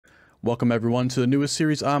Welcome everyone to the newest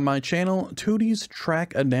series on my channel, Teuty's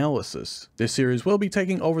Track Analysis. This series will be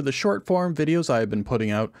taking over the short form videos I have been putting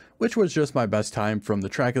out, which was just my best time from the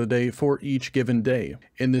track of the day for each given day.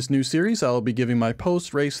 In this new series, I will be giving my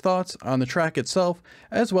post-race thoughts on the track itself,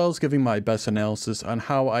 as well as giving my best analysis on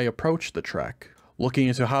how I approach the track, looking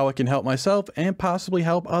into how I can help myself and possibly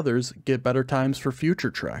help others get better times for future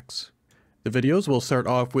tracks. The videos will start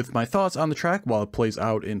off with my thoughts on the track while it plays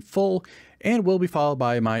out in full, and will be followed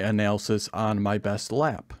by my analysis on my best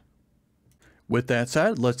lap. With that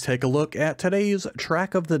said, let's take a look at today's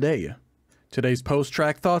track of the day. Today's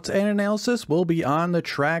post-track thoughts and analysis will be on the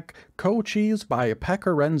track Cochise by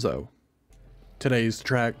Peccarenzo. Today's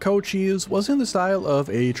track Cochise was in the style of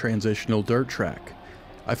a transitional dirt track.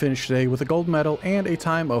 I finished today with a gold medal and a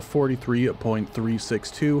time of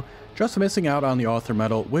 43.362, just missing out on the author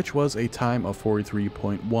medal, which was a time of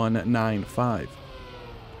 43.195.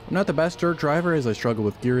 I'm not the best dirt driver as I struggle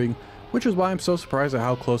with gearing, which is why I'm so surprised at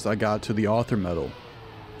how close I got to the author medal.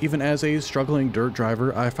 Even as a struggling dirt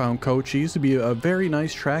driver, I found Cochise to be a very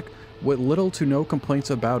nice track with little to no complaints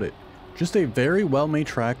about it. Just a very well made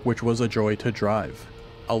track which was a joy to drive.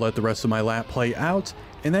 I'll let the rest of my lap play out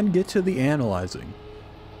and then get to the analyzing.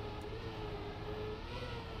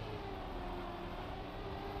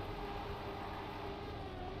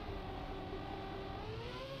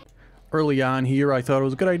 Early on here, I thought it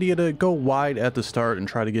was a good idea to go wide at the start and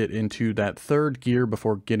try to get into that third gear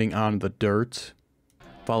before getting on the dirt.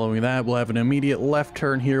 Following that, we'll have an immediate left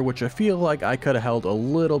turn here, which I feel like I could have held a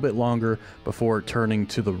little bit longer before turning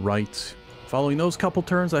to the right. Following those couple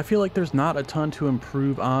turns, I feel like there's not a ton to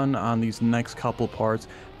improve on these next couple parts.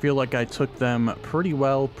 I feel like I took them pretty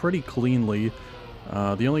well, pretty cleanly.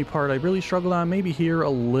 The only part I really struggled on maybe here a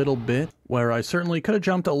little bit, where I certainly could have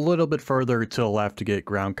jumped a little bit further to the left to get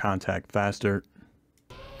ground contact faster.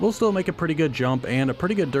 We'll still make a pretty good jump and a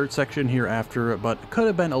pretty good dirt section here after, but could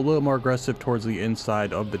have been a little more aggressive towards the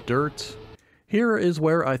inside of the dirt. Here is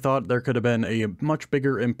where I thought there could have been a much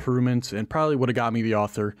bigger improvement and probably would have got me the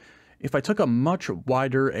author. If I took a much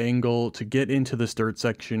wider angle to get into this dirt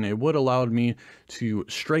section, it would have allowed me to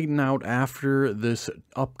straighten out after this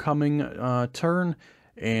upcoming turn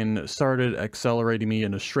and started accelerating me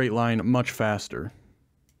in a straight line much faster.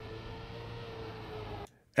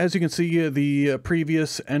 As you can see, the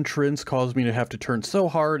previous entrance caused me to have to turn so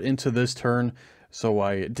hard into this turn, so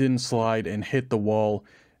I didn't slide and hit the wall.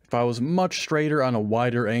 If I was much straighter on a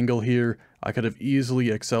wider angle here, I could have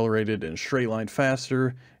easily accelerated in a straight line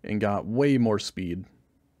faster and got way more speed.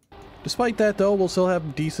 Despite that though, we'll still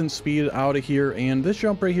have decent speed out of here, and this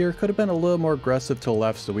jump right here could have been a little more aggressive to the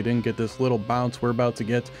left so we didn't get this little bounce we're about to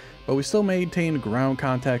get, but we still maintained ground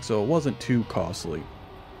contact so it wasn't too costly.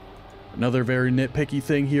 Another very nitpicky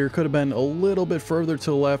thing here could have been a little bit further to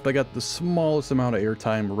the left. I got the smallest amount of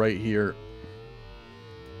airtime right here.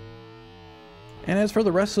 And as for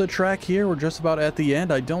the rest of the track here, we're just about at the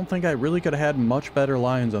end. I don't think I really could have had much better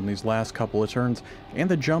lines on these last couple of turns and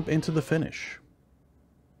the jump into the finish.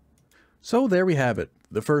 So there we have it,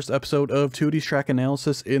 the first episode of Teuty's Track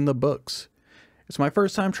Analysis in the books. It's my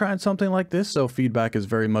first time trying something like this, so feedback is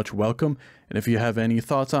very much welcome. And if you have any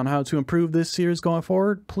thoughts on how to improve this series going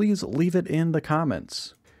forward, please leave it in the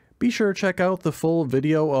comments. Be sure to check out the full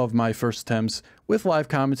video of my first attempts with live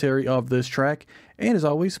commentary of this track, and as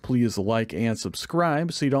always, please like and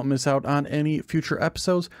subscribe so you don't miss out on any future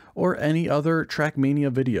episodes or any other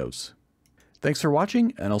Trackmania videos. Thanks for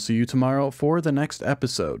watching, and I'll see you tomorrow for the next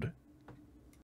episode.